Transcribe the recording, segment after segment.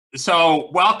So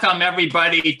welcome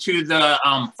everybody to the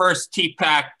first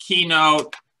TPEC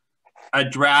keynote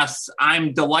address.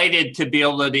 I'm delighted to be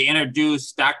able to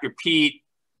introduce Dr.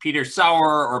 Peter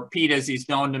Sauer, or Pete as he's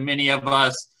known to many of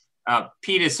us.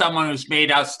 Pete is someone who's made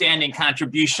outstanding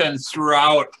contributions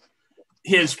throughout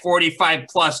his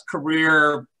 45+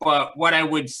 career, but what I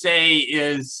would say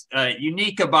is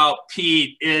unique about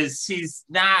Pete is he's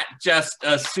not just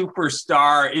a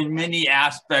superstar in many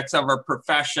aspects of our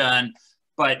profession,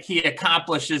 but he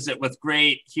accomplishes it with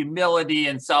great humility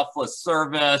and selfless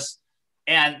service.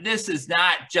 And this is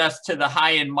not just to the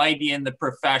high and mighty in the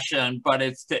profession, but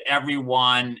it's to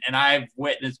everyone. And I've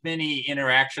witnessed many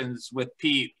interactions with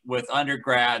Pete with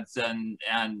undergrads, and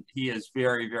he is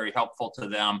very, very helpful to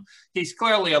them. He's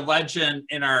clearly a legend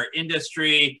in our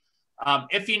industry.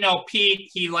 If you know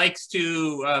Pete, he likes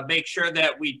to make sure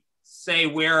that we say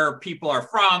where people are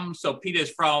from. So Pete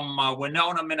is from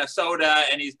Winona, Minnesota,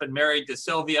 and he's been married to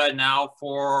Sylvia now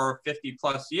for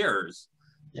 50+ years.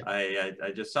 Yep.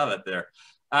 I just saw that there.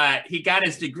 He got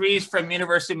his degrees from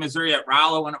University of Missouri at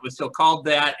Rolla when it was still called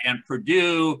that, and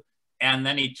Purdue. And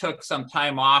then he took some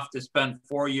time off to spend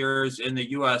 4 years in the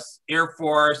U.S. Air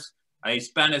Force. He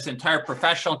spent his entire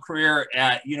professional career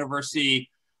at University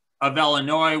of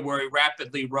Illinois, where he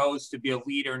rapidly rose to be a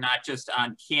leader, not just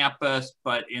on campus,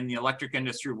 but in the electric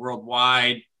industry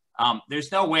worldwide.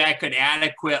 There's no way I could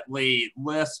adequately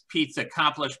list Pete's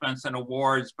accomplishments and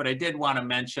awards, but I did want to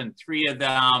mention 3 of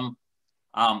them.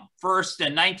 First,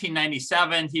 in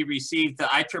 1997, he received the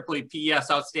IEEE PES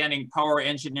Outstanding Power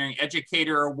Engineering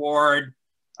Educator Award.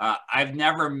 I've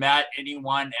never met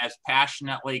anyone as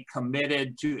passionately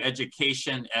committed to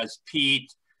education as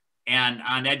Pete. And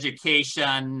on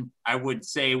education, I would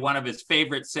say one of his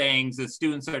favorite sayings is,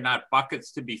 students are not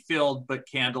buckets to be filled, but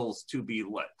candles to be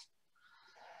lit.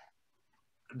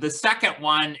 The second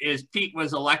one is Pete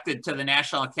was elected to the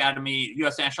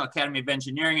U.S. National Academy of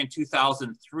Engineering in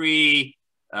 2003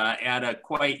 at a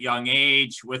quite young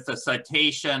age, with a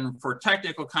citation for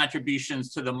technical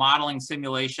contributions to the modeling,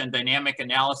 simulation, dynamic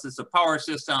analysis of power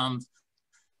systems,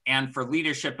 and for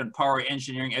leadership in power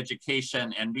engineering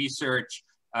education and research.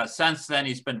 Since then,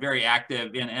 he's been very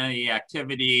active in NE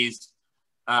activities.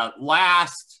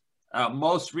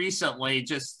 Most recently,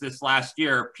 just this last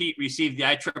year, Pete received the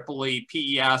IEEE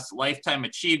PES Lifetime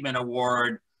Achievement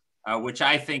Award, which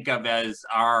I think of as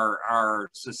our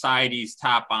society's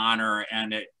top honor,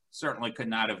 and it certainly could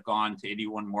not have gone to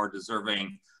anyone more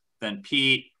deserving than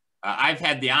Pete. I've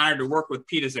had the honor to work with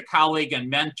Pete as a colleague and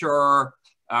mentor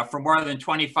for more than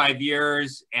 25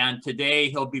 years, and today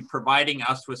he'll be providing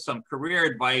us with some career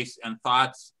advice and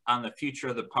thoughts on the future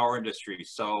of the power industry.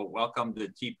 So welcome to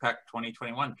TPEC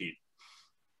 2021, Pete.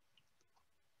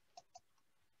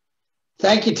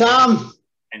 Thank you, Tom.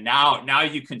 And now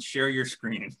you can share your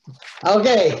screen.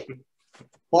 Okay.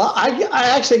 Well,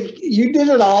 I actually, you did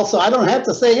it all, so I don't have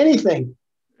to say anything.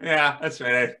 Yeah, that's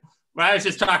right. I was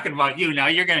just talking about you. Now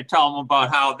you're going to tell them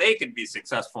about how they can be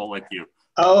successful like you.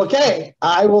 Okay,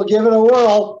 I will give it a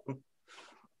whirl.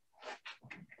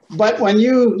 But when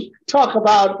you talk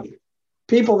about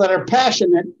people that are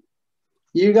passionate,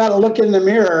 you got to look in the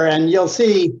mirror and you'll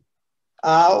see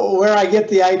where I get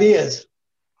the ideas.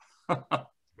 Yeah.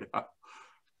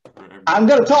 I'm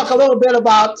going to talk a little bit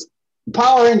about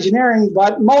power engineering,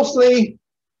 but mostly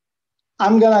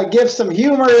I'm going to give some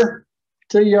humor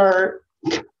to your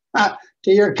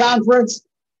conference.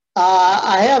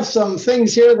 I have some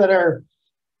things here that are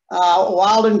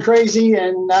wild and crazy,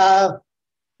 and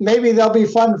maybe they'll be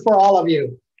fun for all of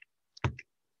you.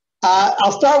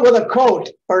 I'll start with a quote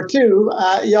or two.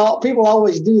 People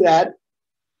always do that.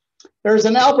 There's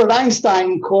an Albert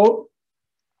Einstein quote,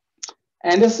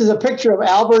 and this is a picture of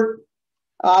Albert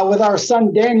with our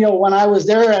son Daniel when I was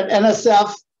there at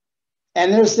NSF.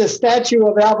 And there's this statue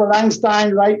of Albert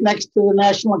Einstein right next to the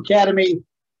National Academy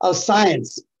of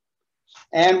Science.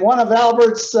 And one of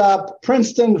Albert's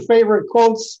Princeton favorite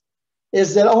quotes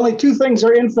is that only 2 things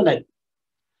are infinite: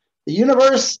 the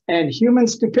universe and human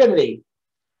stupidity.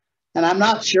 And I'm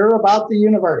not sure about the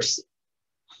universe.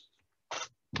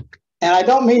 And I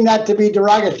don't mean that to be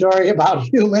derogatory about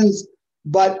humans,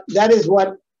 but that is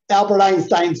what Albert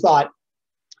Einstein thought.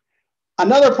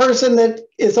 Another person that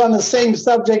is on the same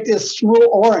subject is Shmuel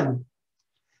Oren.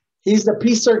 He's the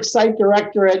PSERC site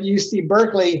director at UC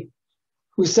Berkeley,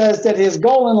 who says that his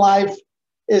goal in life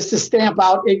is to stamp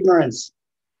out ignorance.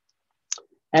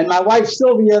 And my wife,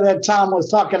 Sylvia, that Tom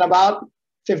was talking about,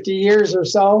 50 years or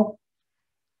so,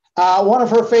 one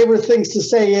of her favorite things to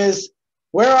say is,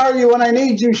 "Where are you when I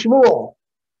need you, Shmuel?"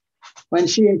 when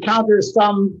she encounters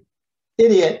some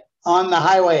idiot on the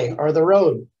highway or the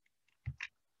road.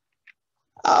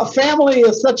 Family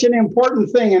is such an important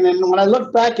thing. And then when I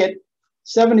look back at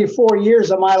 74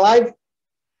 years of my life,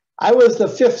 I was the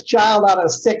fifth child out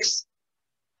of six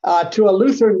to a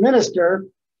Lutheran minister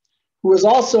who was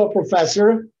also a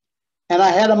professor. And I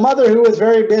had a mother who was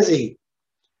very busy.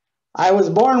 I was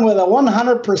born with a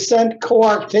 100%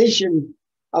 coarctation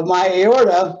of my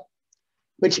aorta,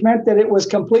 which meant that it was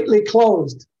completely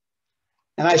closed.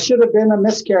 And I should have been a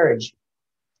miscarriage.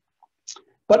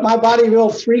 But my body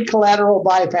built 3 collateral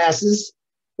bypasses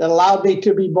that allowed me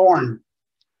to be born.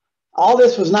 All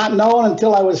this was not known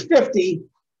until I was 50,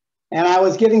 and I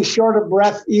was getting short of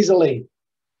breath easily.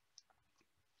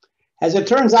 As it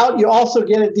turns out, you also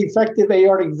get a defective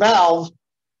aortic valve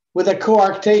with a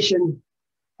coarctation,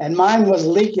 and mine was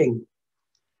leaking.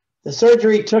 The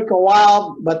surgery took a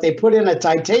while, but they put in a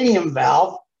titanium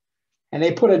valve, and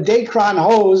they put a Dacron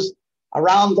hose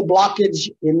around the blockage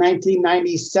in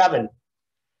 1997,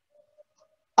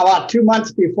 about 2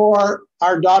 months before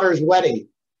our daughter's wedding.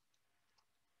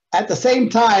 At the same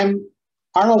time,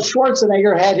 Arnold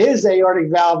Schwarzenegger had his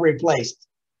aortic valve replaced.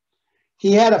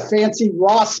 He had a fancy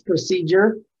Ross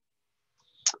procedure,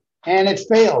 and it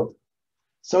failed.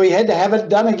 So he had to have it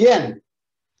done again.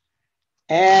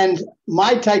 And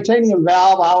my titanium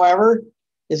valve, however,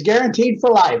 is guaranteed for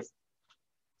life.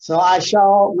 So I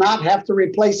shall not have to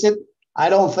replace it, I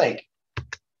don't think.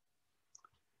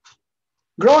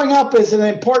 Growing up is an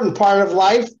important part of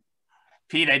life.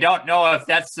 Pete, I don't know if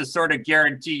that's the sort of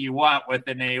guarantee you want with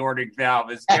an aortic valve.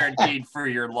 It's guaranteed for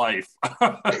your life.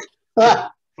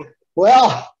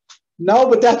 Well, no,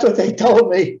 but that's what they told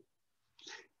me.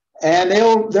 And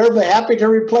they'll be happy to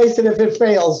replace it if it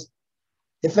fails,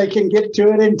 if they can get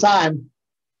to it in time.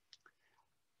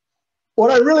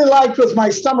 What I really liked was my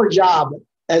summer job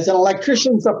as an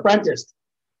electrician's apprentice.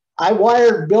 I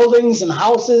wired buildings and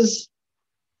houses.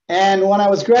 And when I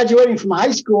was graduating from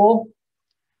high school,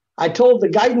 I told the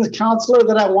guidance counselor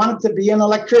that I wanted to be an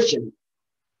electrician.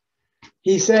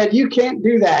 He said, "You can't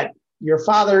do that. Your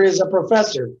father is a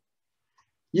professor.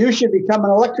 You should become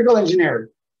an electrical engineer."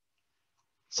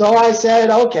 So I said,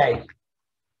 okay,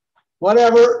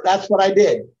 whatever, that's what I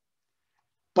did.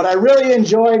 But I really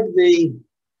enjoyed the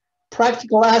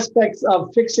practical aspects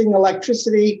of fixing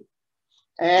electricity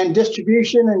and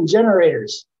distribution and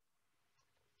generators.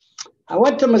 I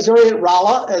went to Missouri at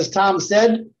Rolla, as Tom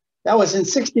said. That was in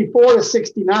 64 to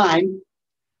 69,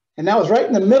 and that was right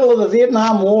in the middle of the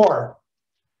Vietnam War.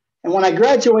 And when I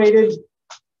graduated,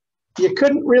 you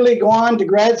couldn't really go on to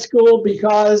grad school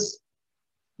because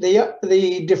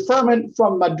the deferment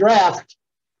from a draft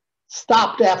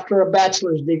stopped after a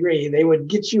bachelor's degree. They would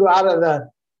get you out of the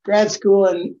grad school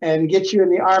and get you in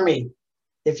the Army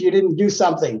if you didn't do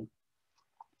something.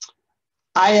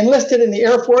 I enlisted in the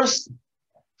Air Force,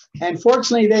 and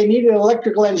fortunately they needed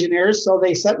electrical engineers, so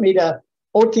they sent me to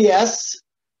OTS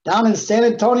down in San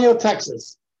Antonio,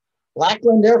 Texas,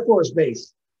 Lackland Air Force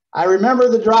Base. I remember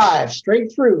the drive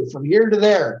straight through from here to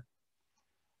there.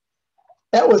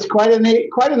 That was quite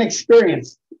an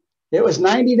experience. It was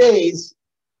 90 days,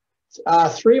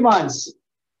 3 months,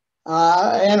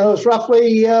 and it was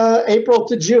roughly April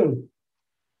to June.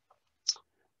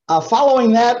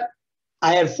 Following that,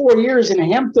 I had 4 years in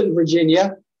Hampton,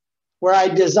 Virginia, where I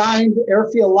designed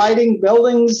airfield lighting,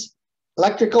 buildings,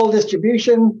 electrical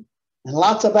distribution, and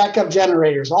lots of backup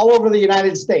generators all over the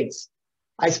United States.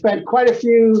 I spent quite a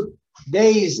few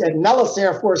days at Nellis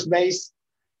Air Force Base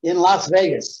in Las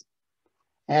Vegas.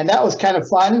 And that was kind of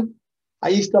fun. I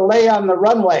used to lay on the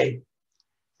runway,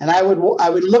 and I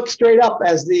would look straight up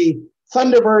as the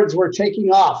Thunderbirds were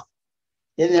taking off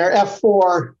in their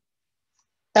F4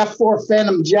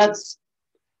 Phantom jets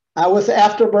with the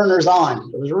afterburners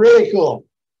on. It was really cool.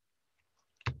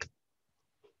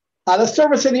 The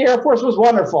service in the Air Force was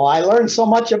wonderful. I learned so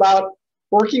much about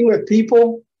working with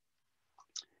people,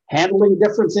 handling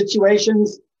different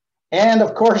situations, and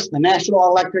of course, the National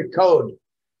Electric Code,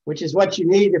 which is what you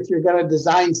need if you're going to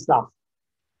design stuff.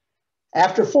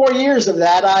 After 4 years of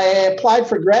that, I applied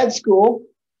for grad school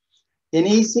in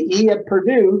ECE at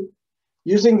Purdue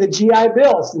using the GI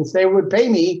Bill, since they would pay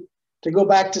me to go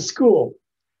back to school.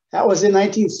 That was in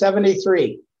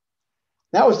 1973.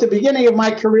 That was the beginning of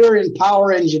my career in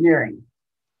power engineering.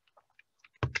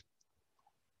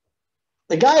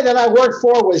 The guy that I worked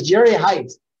for was Jerry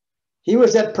Height. He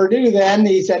was at Purdue then,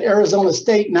 he's at Arizona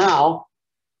State now,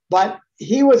 but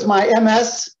he was my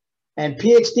MS and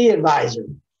PhD advisor.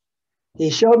 He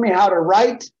showed me how to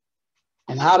write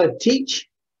and how to teach,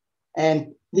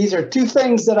 and these are two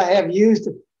things that I have used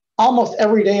almost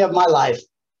every day of my life.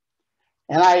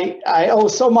 And I owe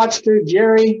so much to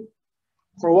Jerry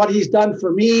for what he's done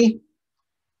for me.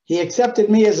 He accepted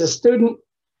me as a student,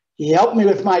 He helped me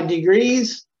with my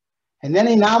degrees, and then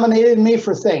he nominated me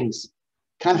for things.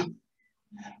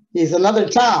 He's another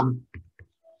Tom.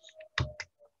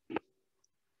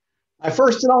 My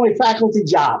first and only faculty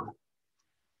job.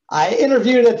 I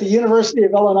interviewed at the University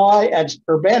of Illinois at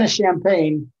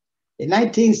Urbana-Champaign in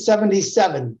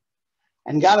 1977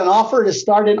 and got an offer to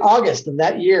start in August of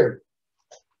that year.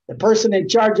 The person in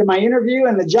charge of my interview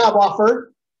and the job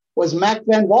offer was Mac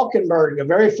Van Valkenburg, a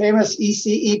very famous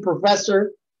ECE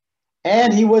professor,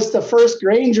 and he was the first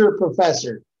Grainger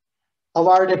professor of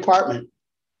our department.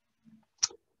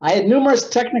 I had numerous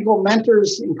technical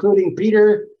mentors, including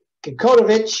Peter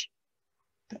Kokotovich,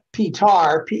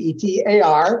 Petar,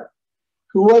 P-E-T-A-R,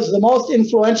 who was the most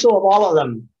influential of all of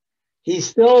them. He's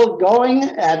still going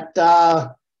at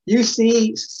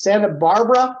UC Santa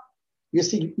Barbara,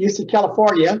 UC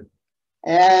California,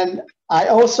 and I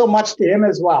owe so much to him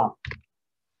as well.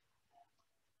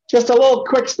 Just a little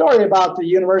quick story about the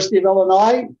University of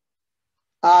Illinois.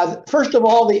 First of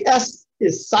all, the S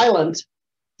is silent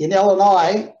in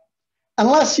Illinois,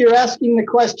 unless you're asking the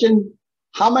question,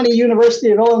 how many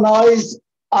University of Illinois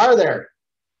are there?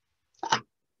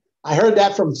 I heard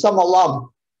that from some alum.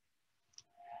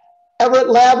 Everett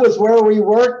Lab was where we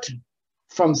worked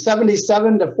from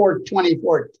 77 to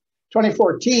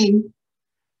 2014.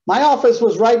 My office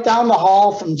was right down the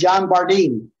hall from John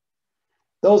Bardeen.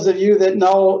 Those of you that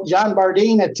know John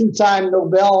Bardeen, a two-time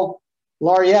Nobel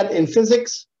laureate in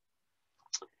physics,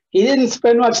 he didn't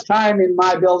spend much time in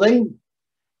my building,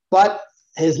 but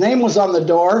his name was on the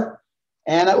door,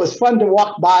 and it was fun to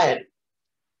walk by it.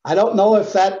 I don't know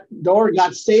if that door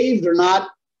got saved or not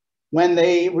when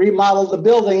they remodeled the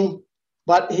building,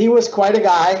 but he was quite a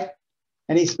guy,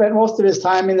 and he spent most of his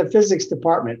time in the physics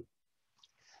department.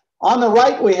 On the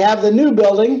right, we have the new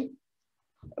building.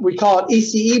 We call it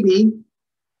ECEB,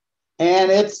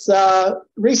 and it's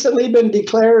recently been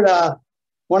declared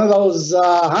one of those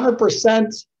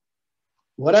 100%,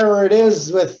 whatever it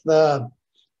is with the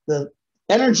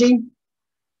energy.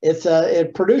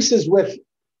 It produces with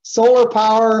solar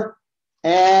power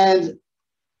and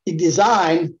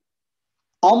design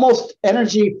almost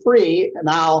energy free.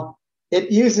 Now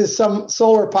it uses some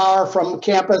solar power from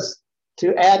campus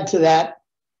to add to that,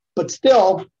 but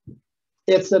still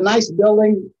it's a nice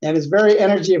building and it's very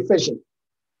energy efficient.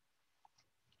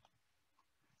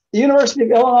 The University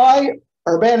of Illinois,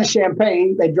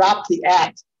 Urbana-Champaign, they dropped the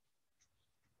 "at."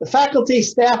 The faculty,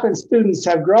 staff, and students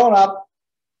have grown up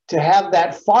to have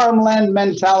that farmland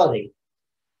mentality.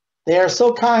 They are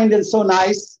so kind and so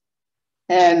nice.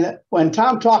 And when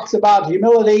Tom talks about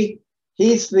humility,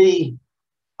 he's the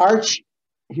arch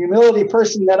humility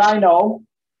person that I know.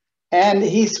 And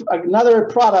he's another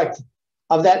product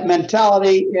of that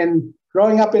mentality in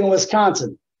growing up in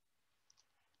Wisconsin.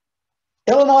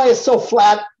 Illinois is so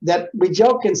flat that we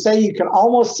joke and say you can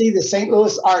almost see the St.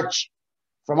 Louis Arch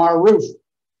from our roof.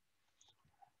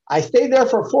 I stayed there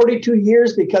for 42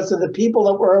 years because of the people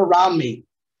that were around me.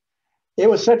 It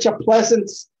was such a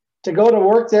pleasant to go to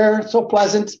work there, so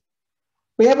pleasant.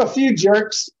 We have a few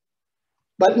jerks,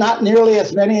 but not nearly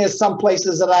as many as some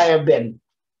places that I have been.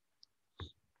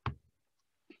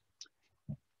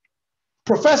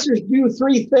 Professors do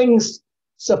three things,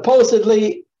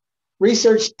 supposedly: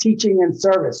 research, teaching, and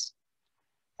service.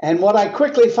 And what I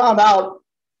quickly found out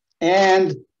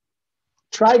and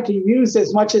tried to use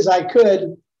as much as I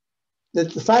could,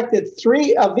 that the fact that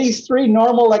three of these three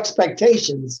normal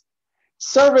expectations,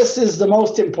 service is the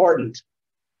most important.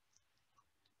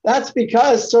 That's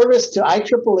because service to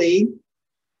IEEE,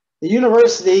 the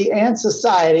university, and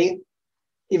society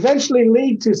eventually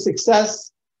lead to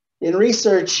success in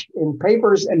research, in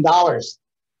papers, and dollars.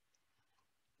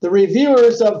 The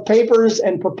reviewers of papers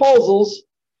and proposals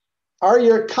are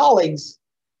your colleagues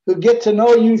who get to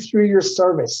know you through your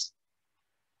service.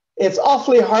 It's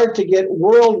awfully hard to get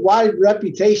worldwide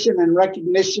reputation and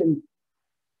recognition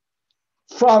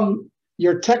from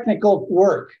your technical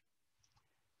work.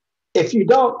 If you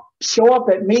don't show up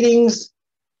at meetings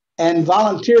and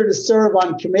volunteer to serve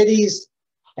on committees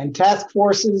and task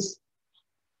forces,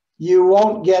 you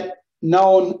won't get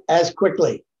known as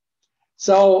quickly.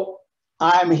 So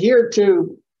I'm here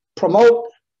to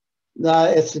promote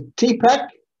it's the TPEC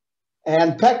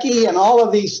and PECI and all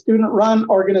of these student-run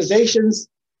organizations.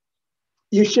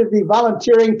 You should be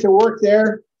volunteering to work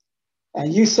there.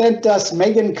 And you sent us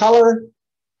Megan Culler,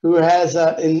 who has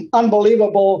an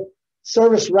unbelievable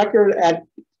service record at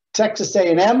Texas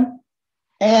A&M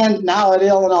and now at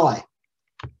Illinois.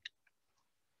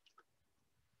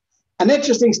 An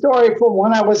interesting story from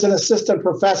when I was an assistant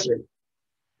professor.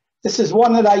 This is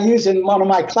one that I use in one of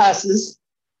my classes.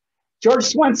 George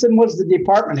Swenson was the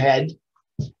department head,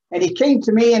 And he came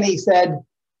to me and he said,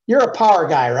 "You're a power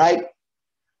guy, right?"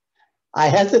 I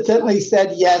hesitantly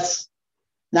said yes,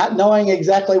 not knowing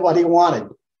exactly what he wanted.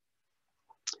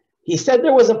 He said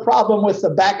there was a problem with the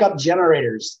backup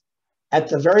generators at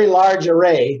the very large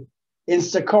array in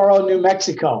Socorro, New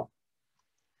Mexico.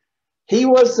 He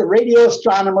was the radio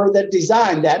astronomer that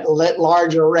designed that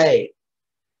large array.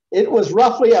 It was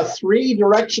roughly a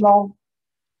 3-directional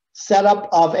setup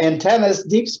of antennas,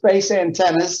 deep space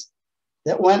antennas,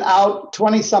 that went out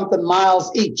 20-something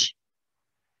miles each.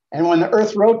 And when the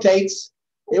Earth rotates,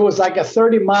 it was like a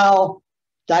 30-mile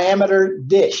diameter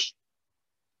dish.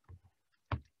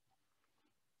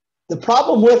 The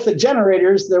problem with the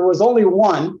generators, there was only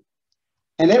one,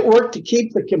 and it worked to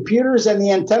keep the computers and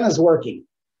the antennas working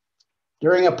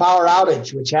during a power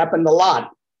outage, which happened a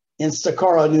lot in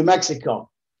Socorro, New Mexico.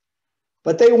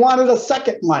 But they wanted a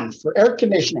second one for air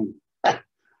conditioning.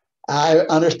 I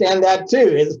understand that too.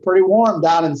 It's pretty warm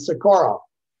down in Socorro.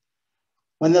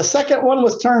 When the second one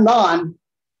was turned on,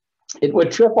 it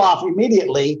would trip off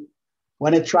immediately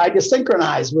when it tried to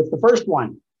synchronize with the first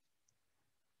one.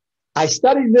 I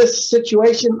studied this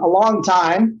situation a long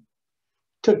time,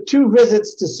 took 2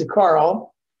 visits to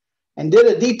Socorro, and did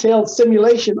a detailed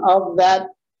simulation of that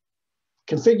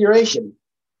configuration.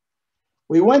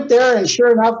 We went there, and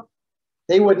sure enough,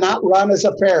 they would not run as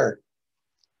a pair.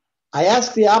 I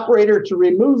asked the operator to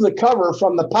remove the cover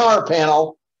from the power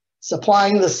panel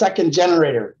supplying the second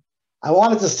generator. I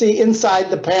wanted to see inside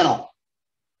the panel.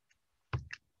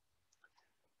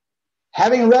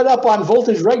 Having read up on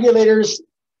voltage regulators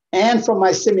and from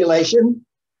my simulation,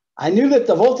 I knew that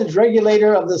the voltage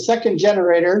regulator of the second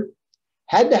generator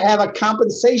had to have a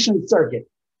compensation circuit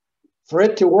for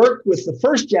it to work with the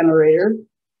first generator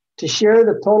to share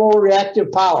the total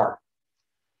reactive power.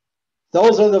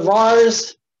 Those are the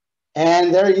VARs,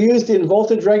 and they're used in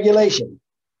voltage regulation.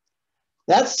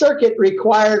 That circuit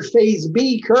required phase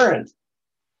B current,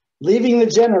 leaving the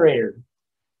generator,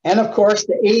 and of course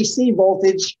the AC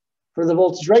voltage for the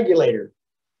voltage regulator.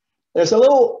 There's a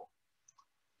little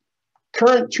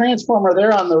current transformer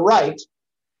there on the right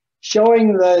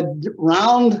showing the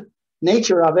round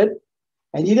nature of it,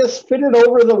 and you just fit it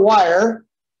over the wire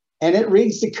and it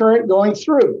reads the current going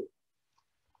through.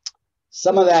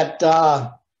 Some of that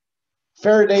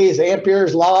Faraday's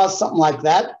Ampere's laws, something like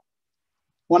that.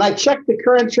 When I checked the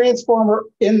current transformer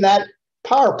in that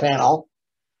power panel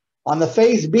on the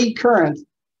phase B current,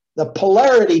 the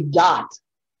polarity dot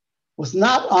was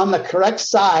not on the correct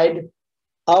side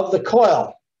of the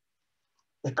coil.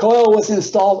 The coil was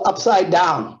installed upside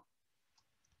down.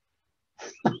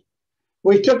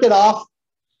 We took it off,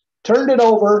 turned it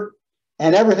over,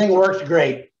 and everything worked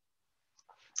great.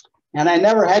 And I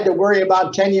never had to worry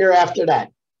about tenure after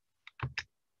that.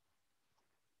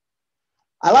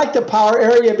 I like the power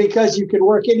area because you can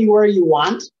work anywhere you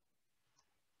want,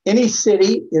 any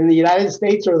city in the United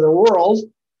States or the world.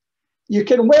 You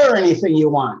can wear anything you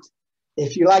want.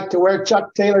 If you like to wear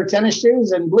Chuck Taylor tennis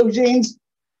shoes and blue jeans,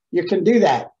 you can do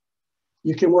that.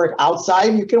 You can work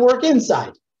outside, you can work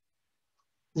inside.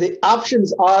 The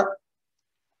options are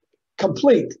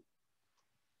complete.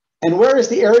 And where is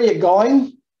the area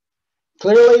going?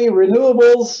 Clearly,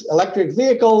 renewables, electric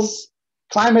vehicles,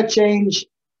 climate change,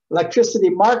 electricity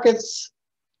markets,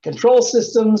 control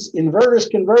systems, inverters,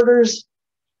 converters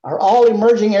are all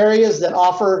emerging areas that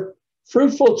offer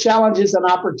fruitful challenges and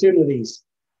opportunities.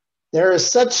 There is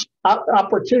such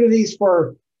opportunities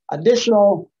for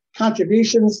additional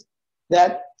contributions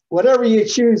that whatever you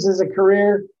choose as a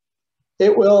career,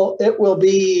 it will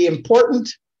be important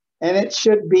and it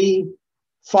should be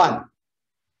fun.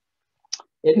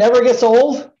 It never gets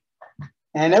old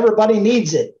and everybody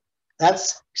needs it.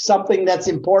 That's something that's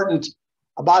important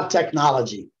about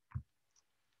technology.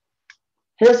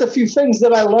 Here's a few things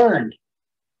that I learned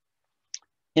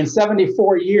in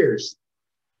 74 years.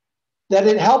 That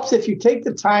it helps if you take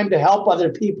the time to help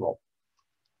other people.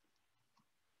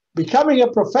 Becoming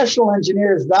a professional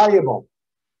engineer is valuable.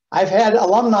 I've had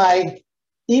alumni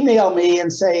email me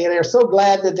and say they're so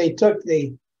glad that they took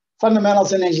the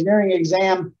Fundamentals in Engineering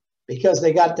exam because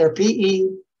they got their PE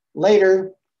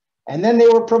later, and then they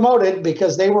were promoted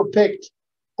because they were picked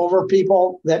over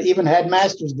people that even had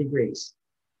master's degrees.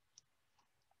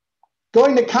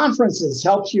 Going to conferences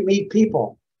helps you meet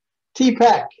people.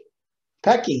 TPEC,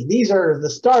 PECI, these are the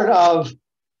start of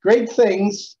great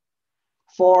things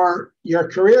for your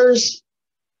careers.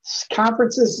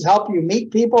 Conferences help you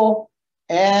meet people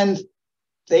and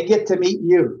they get to meet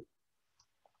you.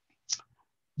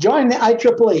 Join the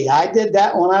IEEE. I did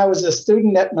that when I was a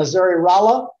student at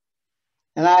Missouri-Rolla,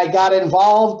 and I got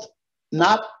involved,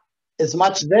 not as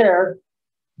much there,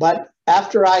 but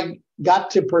after I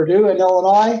got to Purdue in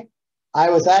Illinois, I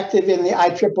was active in the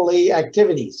IEEE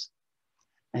activities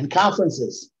and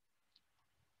conferences.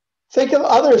 Think of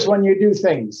others when you do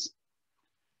things.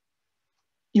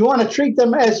 You want to treat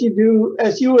them as you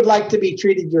would like to be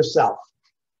treated yourself.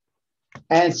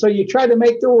 And so you try to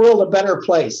make the world a better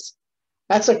place.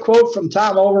 That's a quote from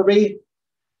Tom Overby.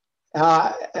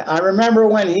 I remember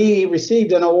when he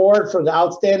received an award for the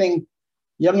Outstanding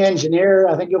Young Engineer.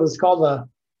 I think it was called the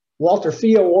Walter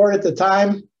Fee Award at the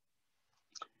time.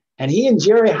 And he and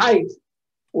Jerry Haidt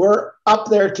were up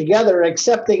there together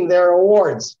accepting their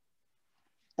awards.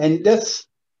 And this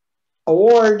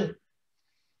award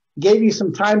gave you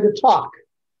some time to talk.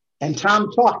 And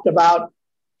Tom talked about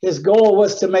his goal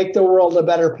was to make the world a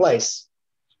better place.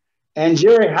 And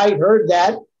Jerry Haidt heard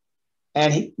that.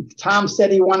 And Tom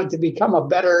said he wanted to become a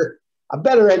better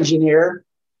engineer.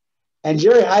 And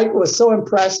Jerry Haidt was so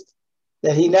impressed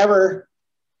that he never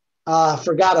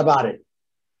forgot about it.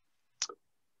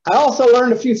 I also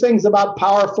learned a few things about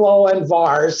power flow and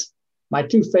VARs, my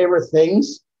two favorite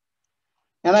things.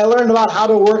 And I learned about how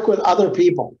to work with other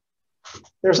people.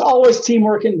 There's always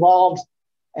teamwork involved,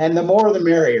 and the more the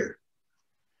merrier,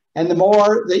 and the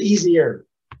more the easier.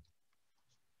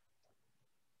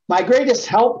 My greatest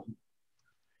help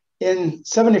in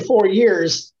 74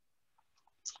 years,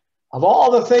 of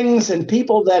all the things and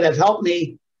people that have helped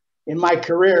me in my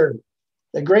career,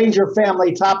 the Grainger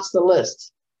family tops the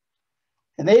list.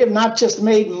 And they have not just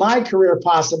made my career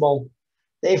possible,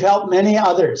 they've helped many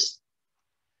others.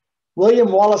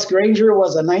 William Wallace Grainger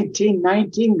was a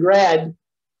 1919 grad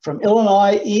from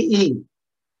Illinois EE.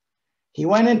 He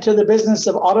went into the business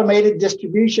of automated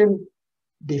distribution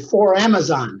before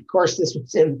Amazon. Of course, this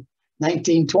was in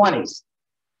 1920s.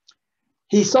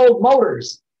 He sold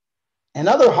motors and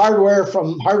other hardware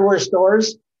from hardware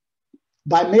stores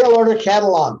by mail order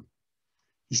catalog.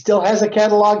 He still has a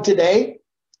catalog today.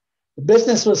 The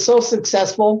business was so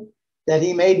successful that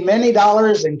he made many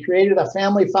dollars and created a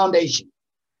family foundation.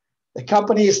 The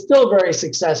company is still very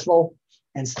successful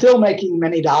and still making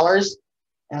many dollars.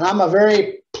 And I'm a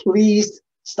very pleased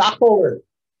stockholder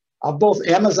of both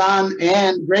Amazon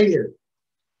and Grainger.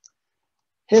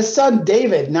 His son,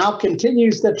 David, now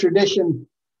continues the tradition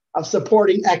of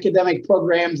supporting academic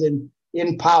programs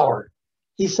in power.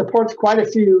 He supports quite a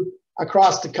few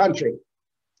across the country.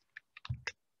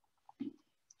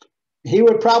 He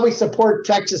would probably support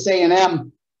Texas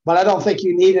A&M, but I don't think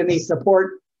you need any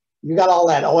support. You got all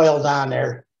that oil down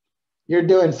there. You're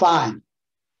doing fine.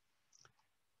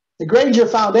 The Grainger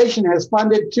Foundation has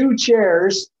funded 2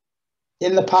 chairs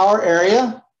in the power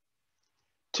area,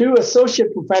 2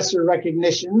 associate professor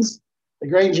recognitions, the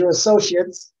Grainger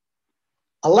Associates,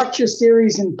 a lecture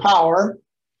series in power,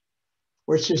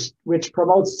 which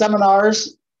promotes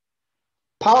seminars,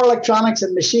 Power Electronics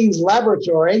and Machines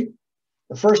Laboratory,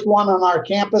 the first one on our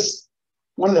campus,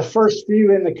 one of the first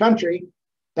few in the country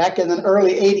back in the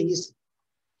early 80s,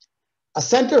 a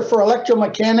Center for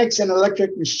Electromechanics and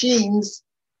Electric Machines.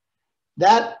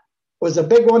 That was a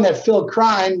big one that Phil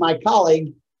Krein, my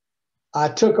colleague,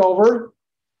 took over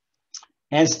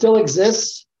and still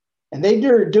exists. And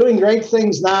they're doing great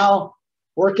things now,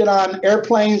 working on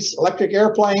airplanes, electric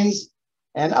airplanes,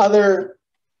 and other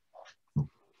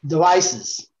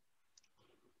devices.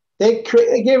 They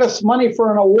gave us money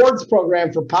for an awards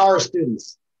program for power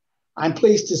students. I'm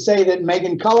pleased to say that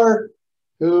Megan Culler,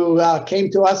 who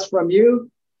came to us from you,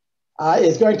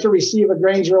 is going to receive a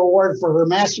Grainger Award for her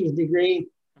master's degree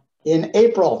in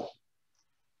April.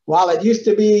 While it used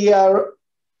to be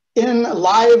in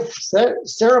live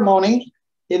ceremony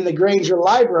in the Grainger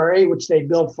Library, which they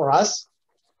built for us,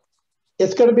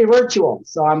 it's going to be virtual.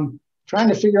 So I'm trying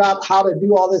to figure out how to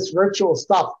do all this virtual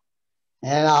stuff.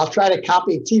 And I'll try to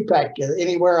copy TPEC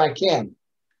anywhere I can.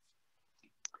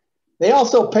 They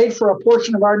also paid for a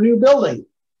portion of our new building.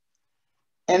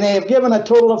 And they have given a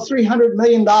total of $300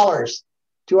 million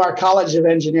to our College of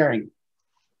Engineering.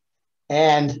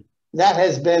 And that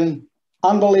has been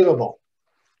unbelievable.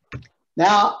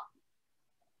 Now,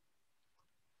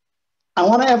 I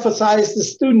want to emphasize the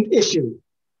student issue.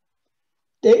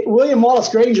 William Wallace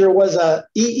Grainger was an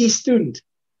EE student,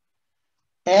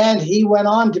 and he went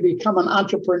on to become an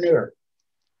entrepreneur.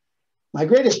 My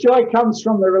greatest joy comes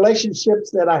from the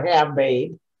relationships that I have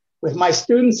made with my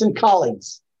students and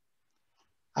colleagues.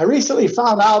 I recently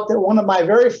found out that one of my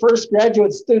very first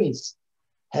graduate students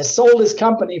has sold his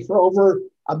company for over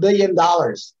 $1 billion.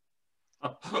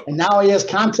 And now he has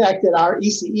contacted our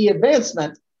ECE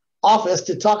advancement office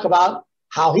to talk about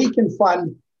how he can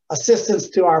fund assistance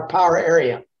to our power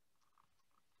area.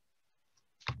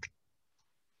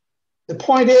 The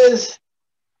point is,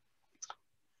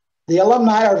 the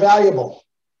alumni are valuable.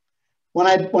 When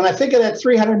I think of that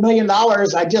 $300 million,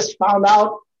 I just found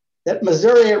out that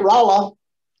Missouri at Rolla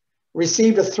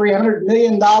received a $300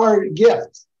 million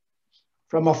gift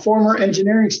from a former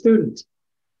engineering student.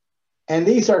 And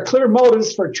these are clear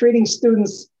motives for treating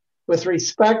students with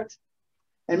respect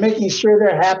and making sure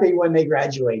they're happy when they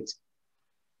graduate.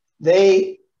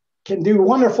 They can do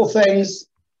wonderful things,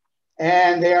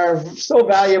 and they are so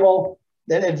valuable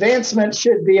that advancement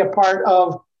should be a part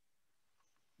of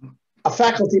a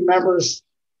faculty member's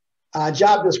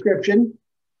job description.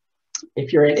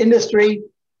 If you're in industry,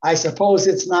 I suppose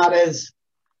it's not as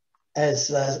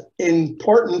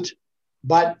important,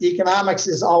 but economics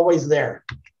is always there.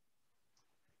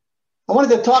 I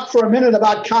wanted to talk for a minute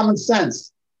about common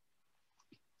sense.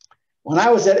 When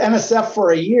I was at NSF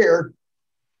for a year,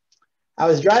 I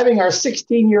was driving our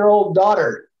 16-year-old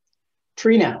daughter,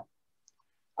 Trina,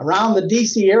 around the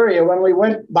DC area when we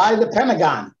went by the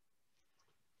Pentagon.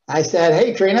 I said,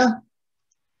 "Hey, Trina,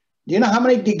 do you know how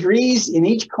many degrees in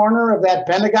each corner of that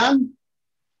Pentagon?"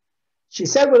 She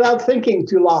said without thinking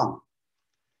too long,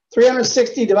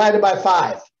 360 divided by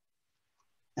 5.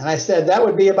 And I said, that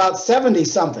would be about 70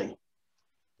 something.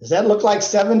 Does that look like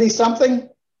 70 something?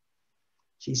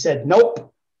 She said,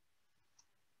 nope.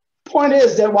 Point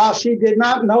is that while she did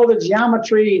not know the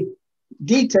geometry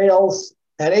details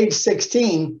at age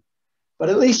 16, but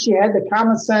at least she had the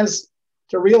common sense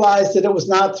to realize that it was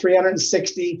not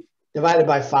 360 divided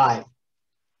by 5.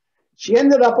 She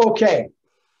ended up okay.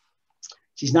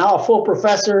 She's now a full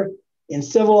professor in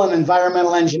civil and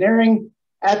environmental engineering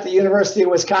at the University of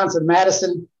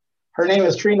Wisconsin-Madison. Her name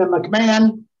is Trina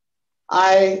McMahon.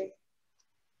 I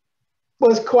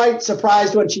was quite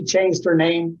surprised when she changed her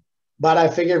name, but I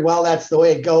figured, well, that's the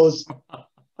way it goes.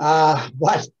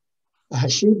 But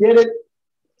she did it,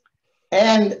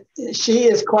 and she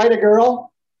is quite a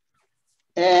girl,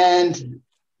 and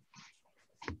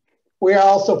we are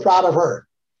also proud of her.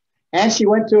 And she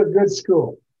went to a good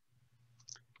school.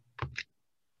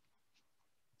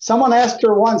 Someone asked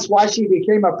her once why she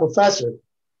became a professor,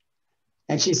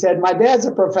 and she said, my dad's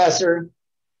a professor,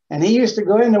 and he used to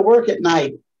go into work at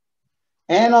night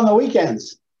and on the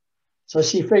weekends. So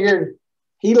she figured,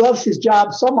 he loves his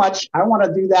job so much, I want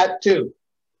to do that too.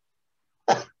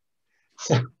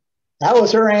 So that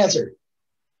was her answer.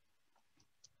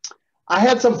 I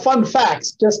had some fun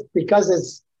facts just because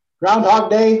it's Groundhog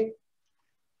Day.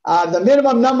 The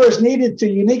minimum numbers needed to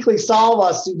uniquely solve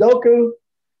a Sudoku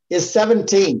is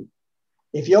 17.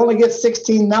 If you only get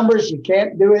 16 numbers, you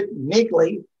can't do it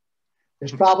uniquely.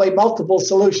 There's probably multiple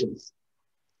solutions.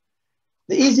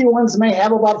 The easy ones may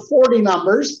have about 40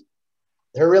 numbers.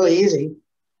 They're really easy.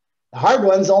 The hard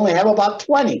ones only have about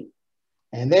 20,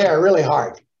 and they are really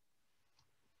hard.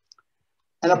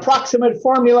 An approximate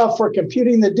formula for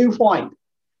computing the dew point.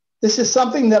 This is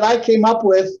something that I came up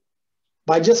with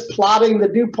by just plotting the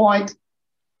dew point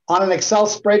on an Excel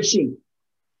spreadsheet.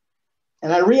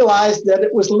 And I realized that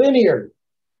it was linear,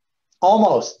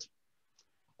 almost,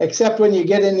 except when you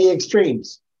get in the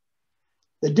extremes.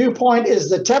 The dew point is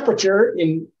the temperature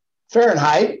in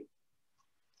Fahrenheit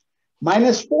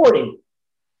minus 40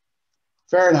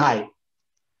 Fahrenheit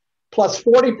plus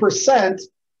 40%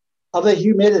 of the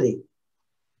humidity.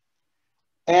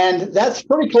 And that's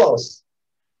pretty close,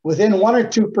 within 1 or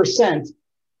 2%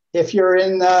 if you're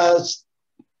in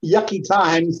yucky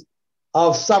times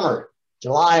of summer,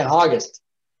 July and August.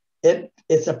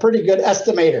 It's a pretty good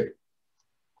estimator.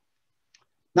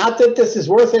 Not that this is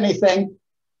worth anything.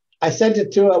 I sent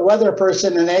it to a weather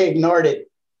person and they ignored it.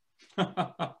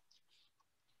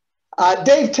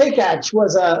 Dave Takach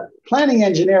was a planning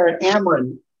engineer at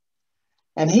Ameren,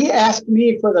 and he asked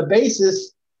me for the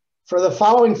basis for the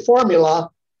following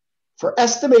formula for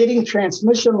estimating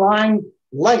transmission line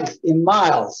length in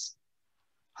miles.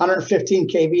 115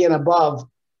 kV and above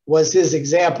was his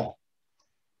example.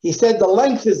 He said the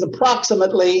length is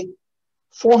approximately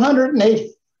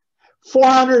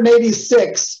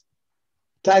 486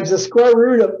 times the square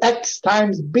root of x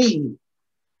times b,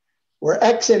 where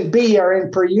x and b are in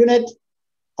per unit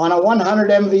on a 100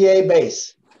 MVA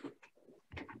base.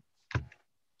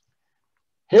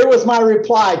 Here was my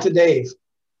reply to Dave.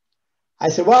 I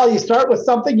said, well, you start with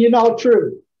something you know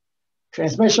true.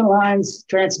 Transmission lines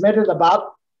transmitted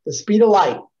about the speed of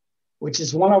light, which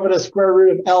is 1 over the square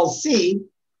root of LC,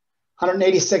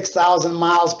 186,000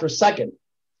 miles per second,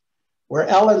 where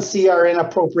L and C are in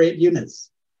appropriate units,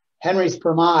 henries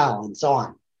per mile, and so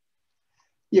on.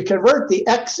 You convert the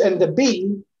X and the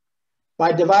B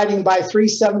by dividing by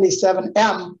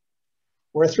 377M,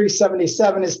 where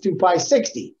 377 is 2 pi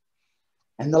 60,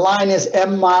 and the line is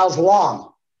M miles long.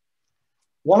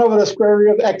 1 over the square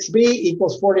root of XB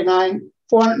equals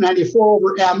 494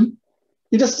 over M,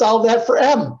 You just solve that for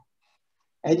M.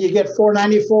 And you get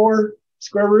 494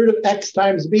 square root of X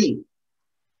times B.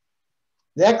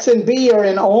 The X and B are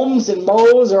in ohms and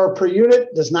mhos or per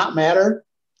unit, does not matter.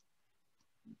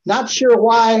 Not sure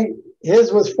why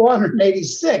his was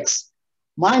 486.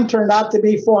 Mine turned out to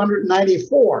be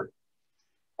 494.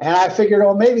 And I figured,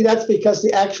 oh, maybe that's because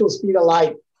the actual speed of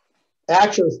light, the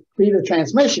actual speed of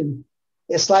transmission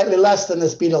is slightly less than the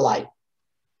speed of light.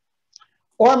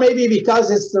 Or maybe because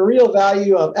it's the real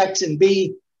value of X and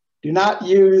B, do not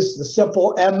use the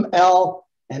simple ML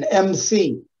and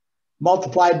MC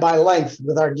multiplied by length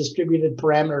with our distributed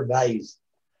parameter values.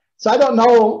 So I don't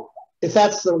know if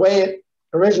that's the way it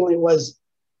originally was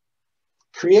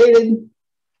created,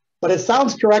 but it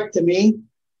sounds correct to me.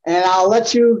 And I'll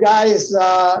let you guys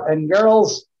and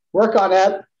girls work on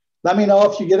that. Let me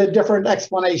know if you get a different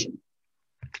explanation.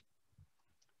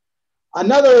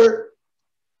 Another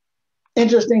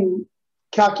interesting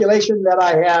calculation that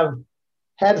I have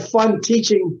had fun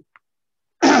teaching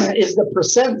is the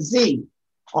percent Z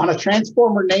on a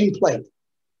transformer nameplate.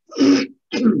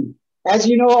 As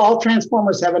you know, all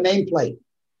transformers have a nameplate.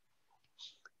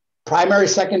 Primary,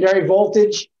 secondary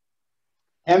voltage,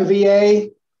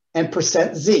 MVA, and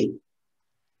percent Z.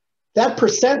 That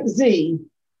percent Z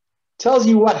tells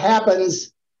you what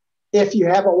happens if you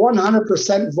have a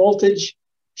 100% voltage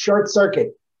short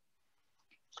circuit.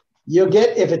 You'll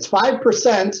get, if it's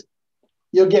 5%,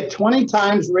 you'll get 20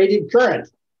 times rated current.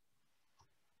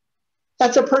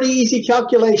 That's a pretty easy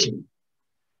calculation.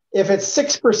 If it's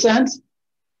 6%,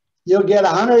 you'll get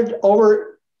 100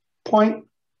 over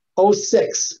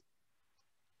 0.06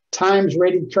 times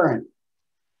rated current.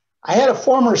 I had a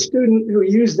former student who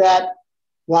used that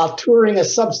while touring a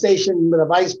substation with a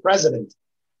vice president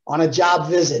on a job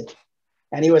visit,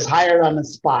 and he was hired on the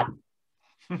spot.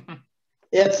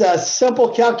 It's a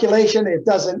simple calculation. It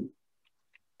doesn't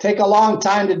take a long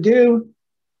time to do,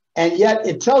 and yet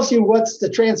it tells you what's the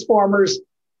transformer's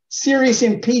series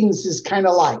impedance is kind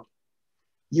of like.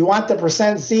 You want the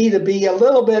percent Z to be a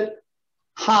little bit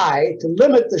high to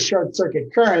limit the short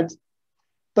circuit current,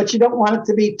 but you don't want it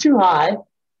to be too high.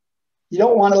 You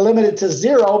don't want to limit it to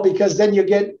 0 because then you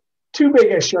get too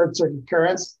big a short circuit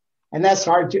currents, and that's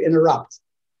hard to interrupt.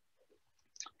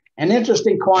 An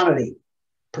interesting quantity,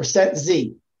 percent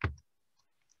Z.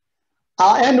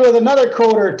 I'll end with another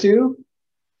quote or two,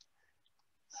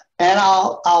 and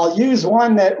I'll use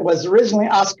one that was originally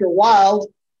Oscar Wilde,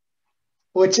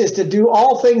 which is to do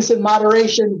all things in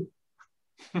moderation,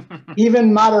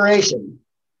 even moderation.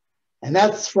 And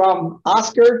that's from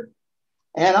Oscar.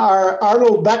 And our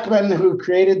Arnold Beckman, who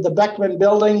created the Beckman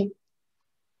building,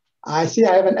 I see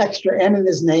I have an extra N in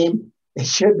his name. It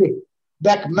should be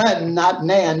Beckman, not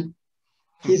Nan.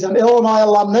 He's an Illinois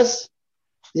alumnus.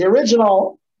 The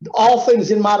original, all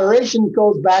things in moderation,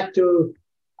 goes back to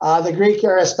the Greek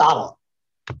Aristotle.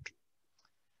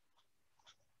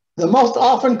 The most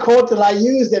often quote that I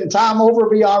used, and Tom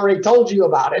Overby already told you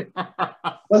about it,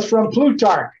 was from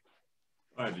Plutarch.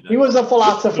 He was a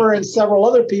philosopher, and several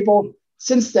other people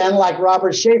since then, like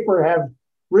Robert Schaefer, have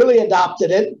really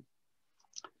adopted it.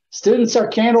 Students are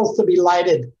candles to be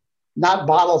lighted, not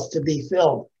bottles to be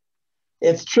filled.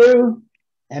 It's true,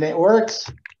 and it works.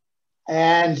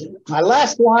 And my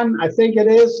last one, I think it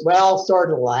is, well,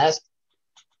 sort of last,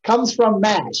 comes from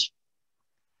MASH.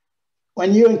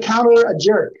 When you encounter a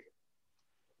jerk,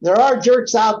 there are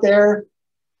jerks out there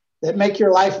that make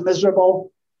your life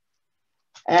miserable.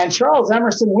 And Charles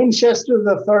Emerson Winchester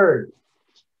III,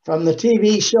 from the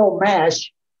TV show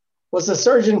MASH, was a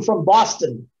surgeon from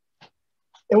Boston.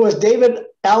 It was David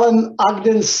Allen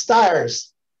Ogden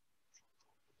Stiers,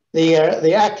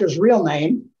 the actor's real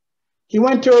name. He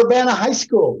went to Urbana High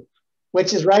School,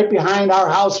 which is right behind our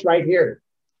house right here.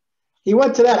 He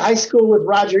went to that high school with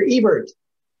Roger Ebert,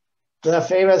 the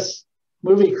famous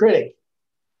movie critic.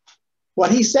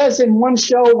 What he says in one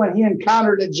show when he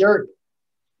encountered a jerk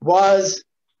was,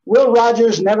 "Will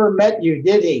Rogers never met you,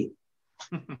 did he?"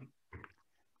 Of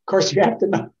course, you have to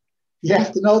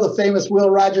know the famous Will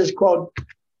Rogers quote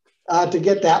to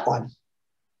get that one.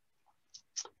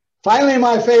 Finally,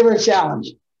 my favorite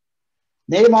challenge.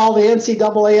 Name all the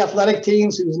NCAA athletic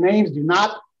teams whose names do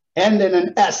not end in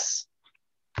an S.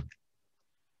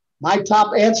 My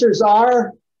top answers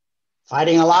are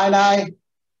Fighting Illini,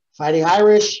 Fighting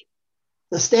Irish,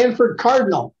 the Stanford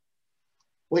Cardinal,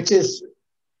 which is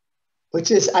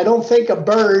I don't think a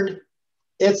bird,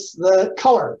 it's the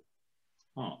color.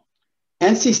 Oh.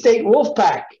 NC State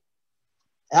Wolfpack,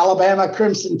 Alabama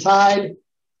Crimson Tide,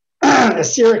 the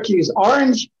Syracuse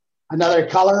Orange, another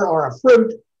color or a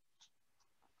fruit,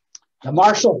 the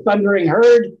Marshall Thundering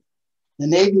Herd, the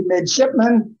Navy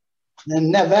Midshipmen, The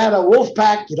Nevada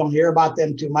Wolfpack, you don't hear about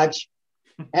them too much.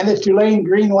 And the Tulane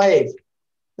Green Wave.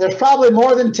 There's probably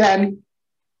more than 10,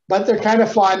 but they're kind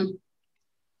of fun.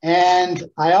 And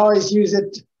I always use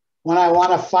it when I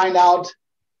want to find out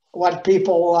what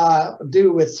people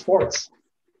do with sports.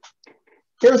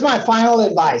 Here's my final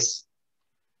advice.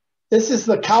 This is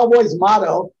the Cowboys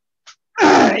motto.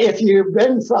 If you've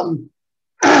been from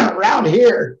around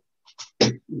here,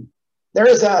 there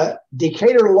is a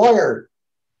Decatur lawyer,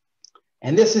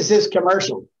 and this is his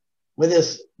commercial with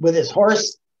his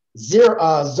horse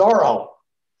Zorro.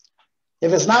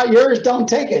 If it's not yours, don't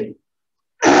take it.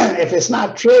 If it's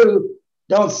not true,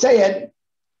 don't say it.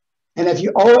 And if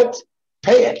you owe it,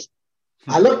 pay it.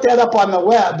 I looked that up on the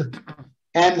web,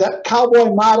 and the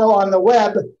cowboy motto on the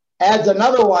web adds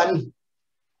another one.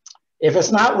 If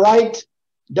it's not right,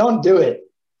 don't do it.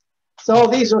 So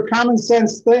these are common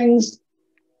sense things,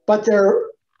 but they're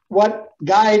what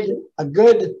guide a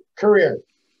good career.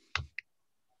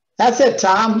 That's it,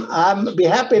 Tom. I'd be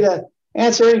happy to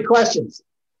answer any questions.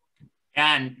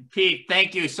 And Pete,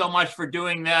 thank you so much for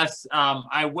doing this.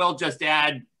 I will just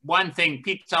add one thing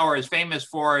Pete Sauer is famous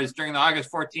for is during the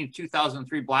August 14th,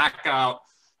 2003 blackout,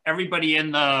 everybody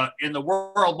in the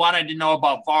world wanted to know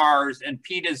about VARs, and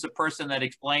Pete is the person that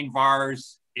explained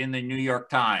VARs in the New York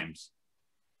Times.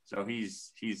 So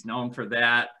he's known for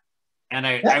that. And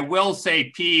I will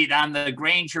say, Pete, on the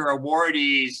Grainger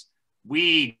awardees,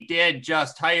 we did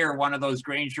just hire one of those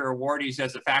Grainger awardees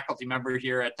as a faculty member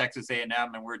here at Texas A&M,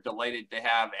 and we're delighted to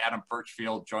have Adam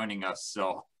Birchfield joining us.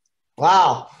 So,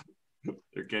 wow,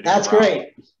 that's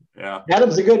great. Yeah,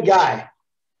 Adam's a good guy.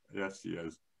 Yes, he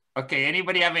is. Okay,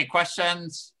 anybody have any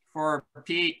questions for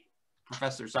Pete,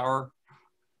 Professor Sauer?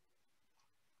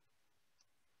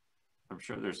 I'm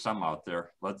sure there's some out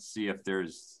there. Let's see if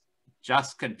there's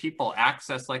can people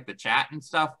access like the chat and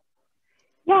stuff?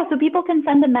 Yeah, so people can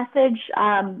send a message.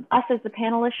 Us as the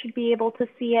panelists should be able to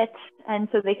see it. And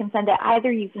so they can send it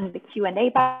either using the Q&A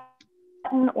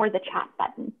button or the chat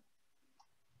button.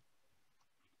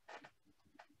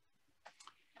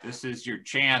 This is your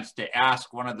chance to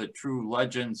ask one of the true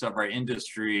legends of our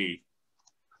industry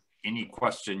any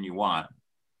question you want.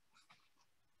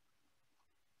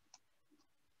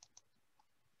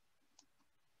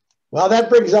 Well, that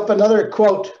brings up another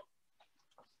quote.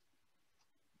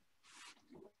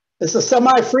 It's a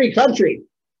semi-free country.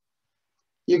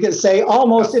 You can say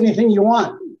almost anything you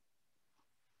want.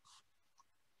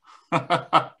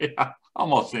 Yeah,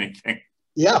 almost anything.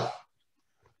 Yeah.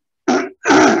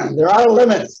 There are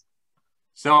limits.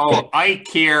 So Ike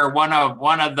here, one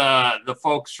of the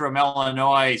folks from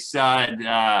Illinois said,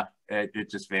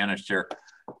 it just vanished here.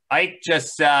 Ike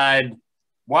just said,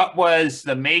 what was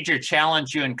the major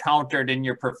challenge you encountered in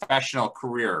your professional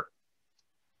career?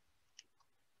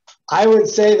 I would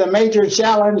say the major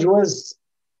challenge was,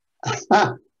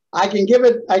 I can give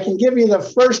you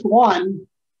the first one,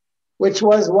 which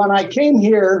was when I came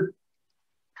here,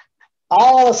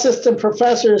 all assistant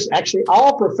professors, actually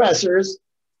all professors,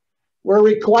 were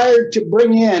required to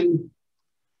bring in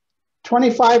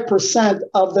 25%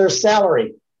 of their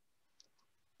salary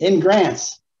in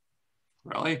grants.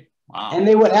 Really? Wow. And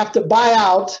they would have to buy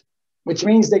out, which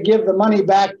means they give the money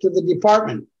back to the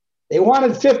department. They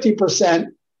wanted 50%,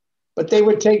 but they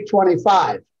would take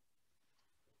 25.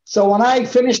 So when I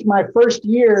finished my first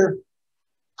year,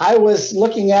 I was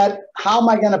looking at how am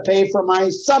I going to pay for my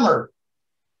summer?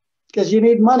 Because you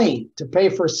need money to pay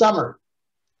for summer.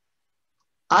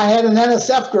 I had an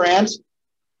NSF grant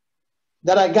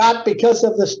that I got because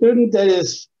of the student that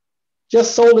is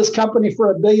just sold his company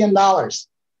for $1 billion.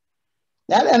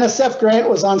 That NSF grant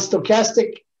was on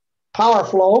stochastic power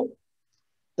flow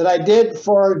that I did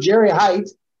for Jerry Height.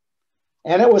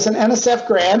 And it was an NSF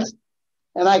grant,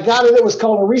 and I got it. It was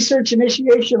called a Research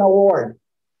Initiation Award.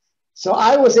 So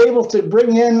I was able to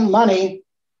bring in money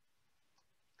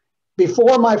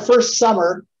before my first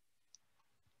summer,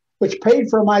 which paid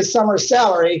for my summer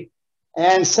salary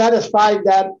and satisfied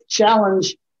that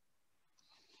challenge.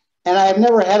 And I've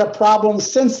never had a problem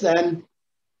since then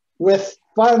with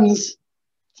funds,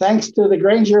 thanks to the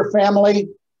Grainger family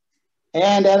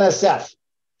and NSF.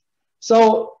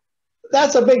 So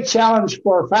that's a big challenge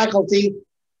for faculty.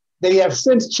 They have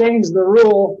since changed the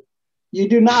rule. You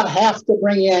do not have to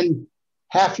bring in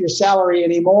half your salary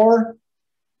anymore.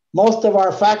 Most of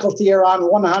our faculty are on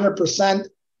 100%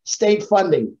 state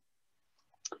funding.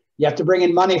 You have to bring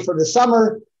in money for the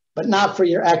summer, but not for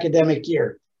your academic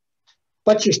year.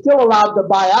 But you're still allowed to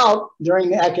buy out during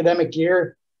the academic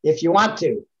year if you want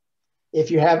to, if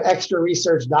you have extra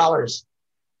research dollars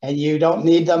and you don't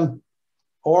need them,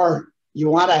 or you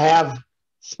want to have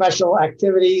special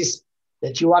activities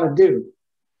that you want to do.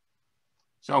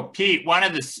 So Pete,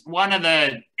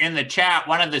 in the chat,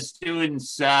 one of the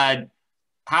students said,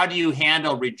 how do you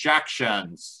handle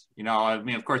rejections? You know, I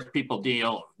mean, of course, people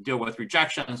deal with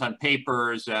rejections on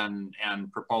papers and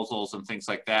proposals and things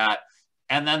like that.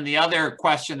 And then the other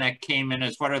question that came in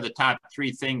is, what are the top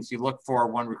 3 things you look for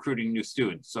when recruiting new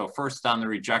students? So first on the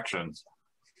rejections.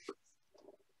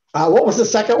 What was the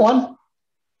second one?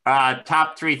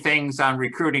 Top 3 things on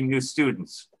recruiting new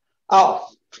students. Oh,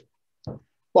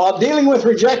 well, dealing with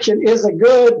rejection is a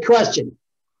good question.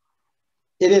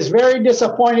 It is very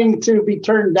disappointing to be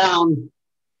turned down.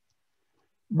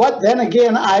 But then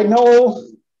again, I know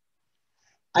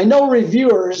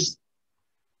reviewers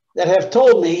that have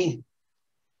told me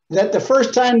that the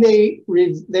first time they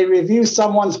review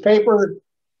someone's paper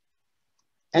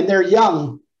and they're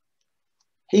young,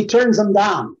 he turns them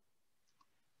down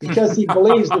because he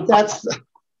believes that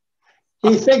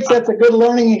he thinks that's a good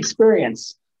learning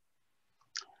experience.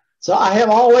 So I have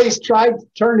always tried to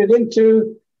turn it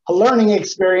into a learning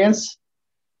experience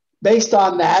based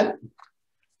on that.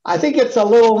 I think it's a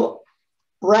little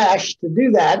rash to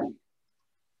do that,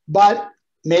 but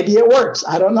maybe it works.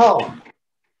 I don't know.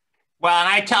 Well, and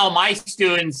I tell my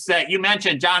students that you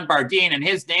mentioned John Bardeen, and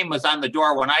his name was on the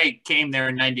door when I came there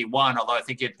in '91, although I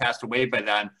think he had passed away by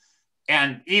then.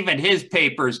 And even his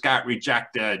papers got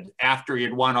rejected after he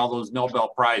had won all those Nobel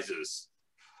Prizes.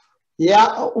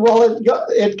 Yeah, well,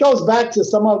 it goes back to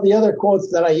some of the other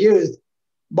quotes that I used,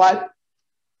 but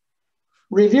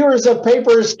reviewers of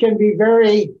papers can be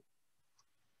very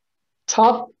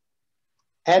tough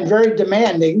and very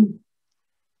demanding.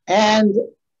 And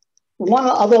one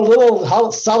other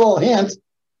little subtle hint,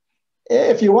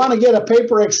 if you want to get a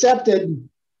paper accepted,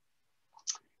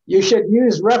 you should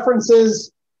use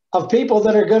references of people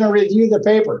that are going to review the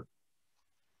paper,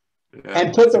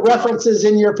 and put the references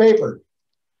in your paper.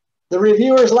 The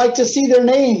reviewers like to see their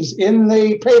names in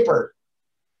the paper,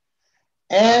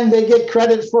 and they get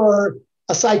credit for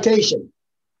a citation.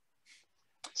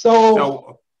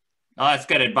 So that's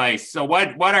good advice. So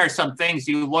what are some things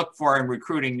you look for in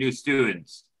recruiting new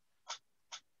students?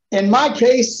 In my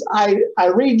case, I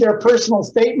read their personal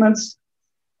statements,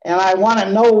 and I want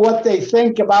to know what they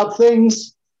think about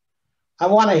things. I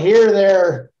want to hear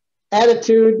their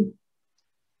attitude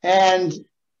and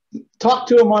talk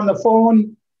to them on the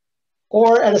phone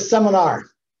or at a seminar.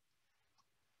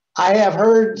 I have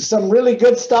heard some really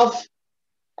good stuff,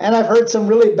 and I've heard some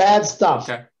really bad stuff.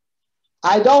 Okay.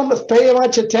 I don't pay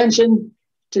much attention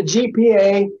to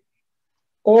GPA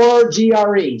or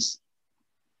GREs.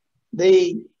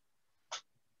 The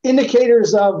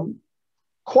indicators of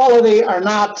quality are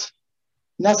not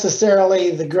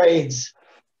necessarily the grades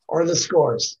or the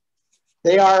scores.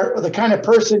 They are the kind of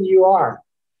person you are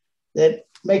that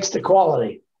makes the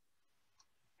quality.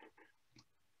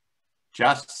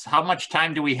 Just how much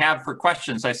time do we have for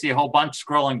questions? I see a whole bunch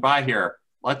scrolling by here.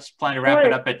 Let's plan to wrap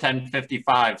it up at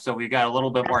 10:55. So we got a little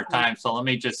bit more time. So let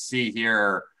me just see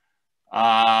here.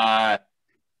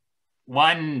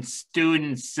 One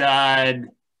student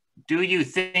said, do you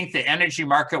think the energy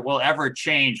market will ever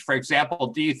change? For example,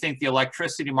 do you think the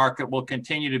electricity market will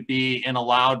continue to be in a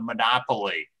loud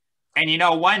monopoly? And you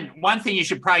know, one thing you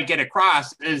should probably get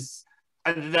across is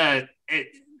the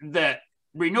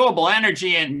renewable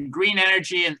energy and green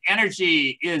energy, and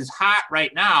energy is hot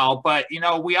right now, but you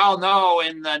know, we all know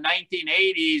in the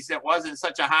 1980s it wasn't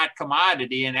such a hot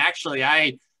commodity. And actually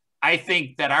I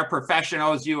think that our profession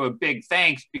owes you a big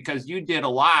thanks, because you did a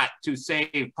lot to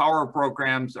save power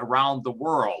programs around the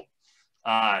world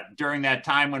during that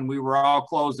time when we were all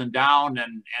closing down,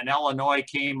 and Illinois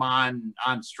came on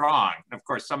strong. Of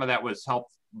course, some of that was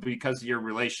helped because of your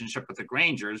relationship with the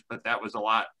Graingers, but that was a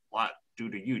lot due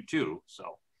to you too.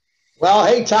 So, well,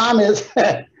 hey, Tom,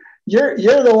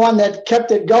 you're the one that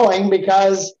kept it going,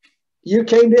 because you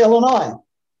came to Illinois,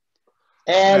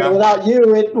 and without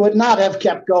you, it would not have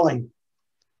kept going.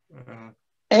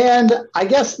 And I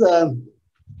guess the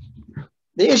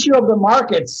issue of the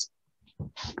markets,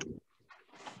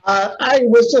 I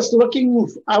was just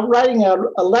writing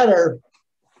a letter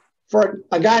for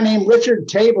a guy named Richard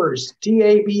Tabors,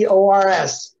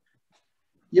 Tabors.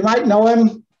 You might know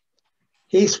him.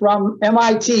 He's from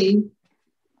MIT,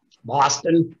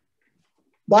 Boston,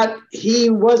 but he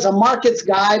was a markets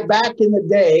guy back in the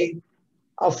day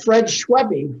of Fred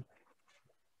Schwebe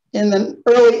in the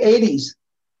early 80s,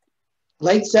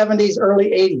 late 70s, early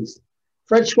 80s.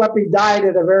 Fred Schwebe died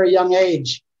at a very young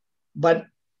age, but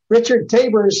Richard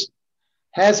Tabors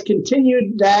has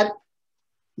continued that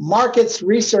markets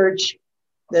research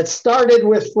that started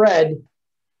with Fred,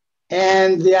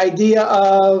 and the idea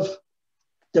of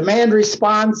demand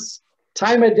response,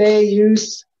 time of day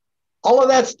use, All of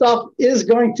that stuff is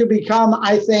going to become,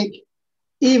 I think,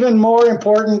 even more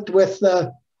important with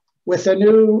the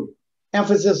new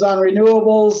emphasis on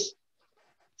renewables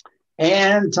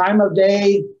and time of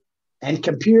day and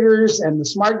computers and the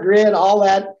smart grid. All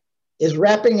that is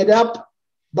wrapping it up,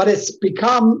 but it's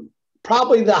become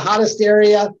probably the hottest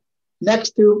area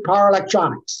next to power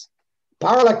electronics.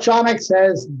 Power electronics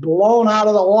has blown out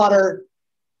of the water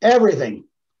everything.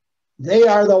 They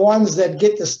are the ones that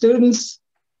get the students.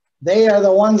 They are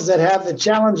the ones that have the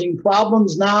challenging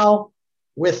problems now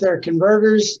with their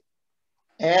converters.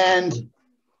 And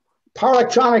power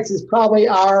electronics is probably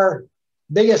our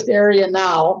biggest area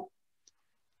now.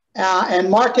 And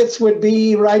markets would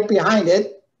be right behind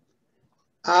it.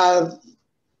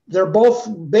 They're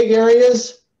both big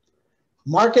areas.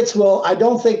 Markets will, I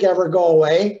don't think, ever go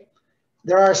away.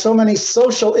 There are so many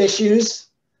social issues.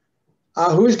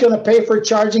 Who's going to pay for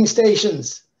charging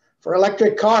stations for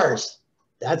electric cars?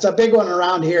 That's a big one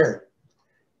around here.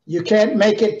 You can't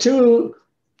make it too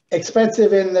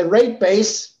expensive in the rate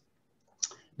base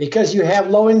because you have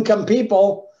low-income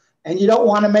people and you don't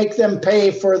want to make them pay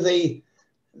for the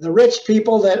rich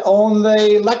people that own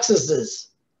the Lexuses.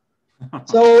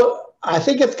 So I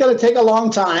think it's going to take a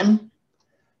long time,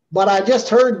 but I just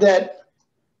heard that,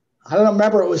 I don't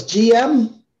remember, it was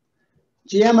GM.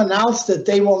 GM announced that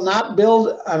they will not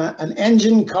build an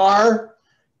engine car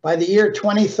by the year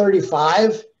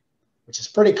 2035, which is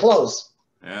pretty close.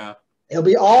 Yeah. It'll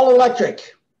be all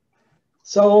electric.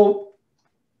 So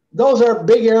those are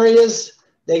big areas.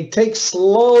 They take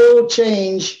slow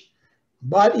change,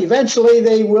 but eventually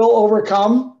they will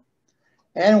overcome,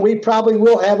 and we probably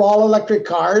will have all electric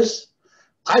cars.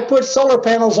 I put solar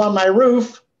panels on my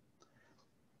roof.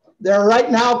 They're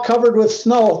right now covered with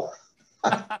snow.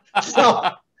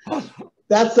 So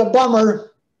that's a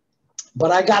bummer,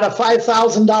 but I got a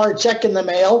 $5,000 check in the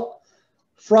mail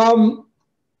from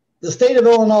the state of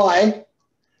Illinois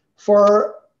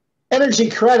for energy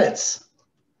credits.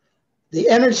 The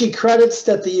energy credits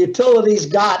that the utilities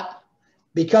got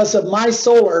because of my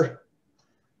solar,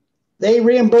 they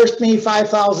reimbursed me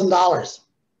 $5,000.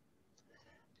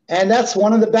 And that's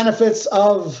one of the benefits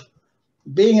of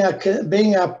being a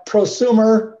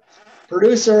prosumer,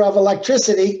 producer of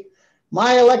electricity.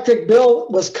 My electric bill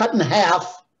was cut in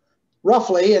half,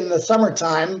 roughly, in the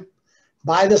summertime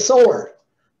by the solar.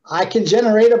 I can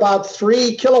generate about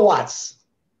 3 kilowatts.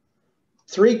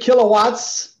 3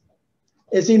 kilowatts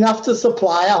is enough to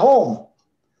supply a home,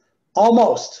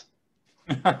 almost.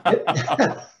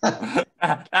 That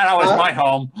was my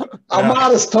home. A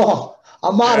modest home.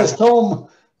 A modest home.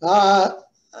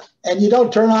 And you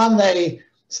don't turn on the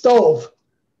stove.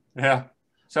 Yeah.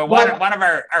 So one of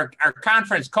our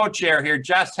conference co-chair here,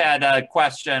 Jess, had a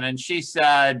question, and she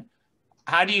said,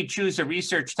 how do you choose a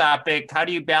research topic? How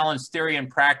do you balance theory and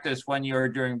practice when you're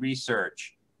doing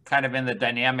research? Kind of in the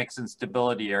dynamics and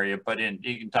stability area, but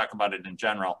you can talk about it in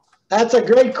general. That's a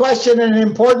great question and an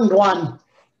important one.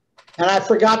 And I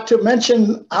forgot to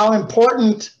mention how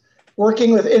important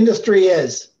working with industry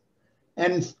is.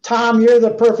 And Tom, you're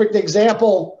the perfect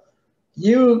example.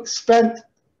 You spent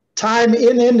time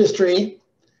in industry,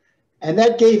 and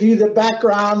that gave you the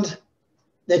background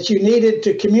that you needed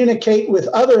to communicate with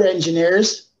other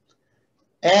engineers,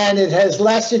 and it has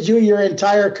lasted you your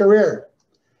entire career.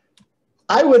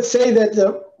 I would say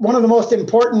that one of the most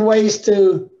important ways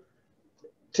to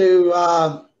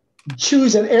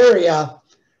choose an area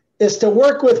is to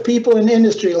work with people in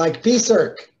industry like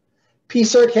PCERC.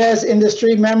 PCERC has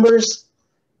industry members,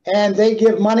 and they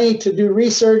give money to do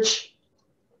research.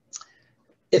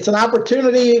 It's an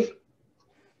opportunity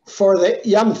for the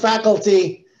young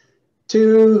faculty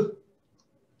to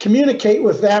communicate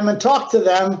with them and talk to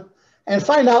them and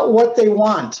find out what they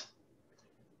want.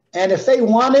 And if they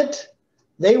want it,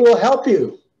 they will help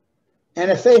you.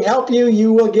 And if they help you,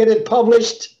 you will get it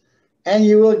published and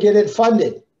you will get it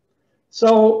funded.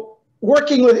 So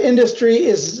working with industry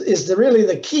is really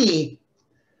the key.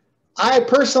 I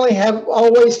personally have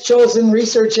always chosen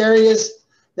research areas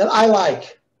that I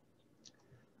like.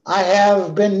 I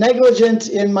have been negligent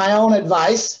in my own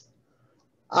advice.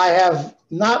 I have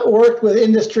not worked with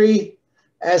industry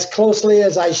as closely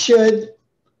as I should,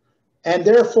 and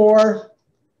therefore,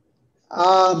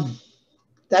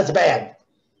 that's bad.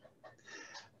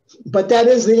 But that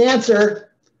is the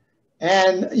answer,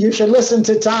 and you should listen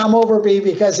to Tom Overby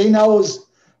because he knows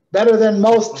better than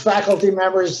most faculty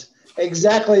members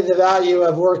exactly the value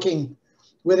of working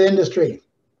with industry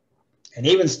and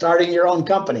even starting your own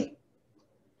company.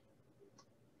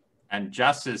 And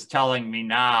Jess is telling me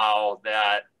now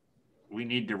that we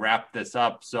need to wrap this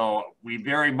up. So we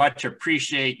very much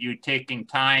appreciate you taking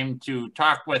time to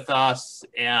talk with us,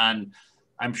 and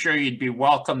I'm sure you'd be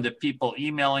welcome to people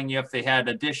emailing you if they had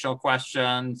additional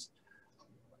questions.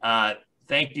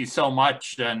 Thank you so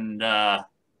much, and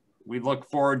we look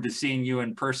forward to seeing you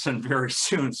in person very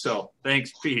soon. So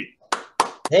thanks, Pete.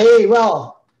 Hey,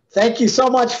 well, thank you so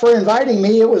much for inviting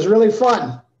me. It was really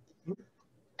fun.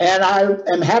 And I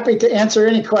am happy to answer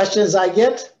any questions I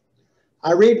get.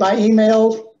 I read my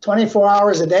email 24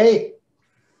 hours a day.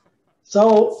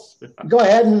 So go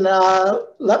ahead and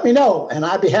let me know, and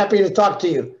I'd be happy to talk to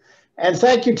you. And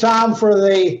thank you, Tom, for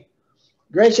the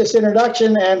gracious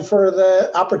introduction and for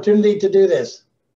the opportunity to do this.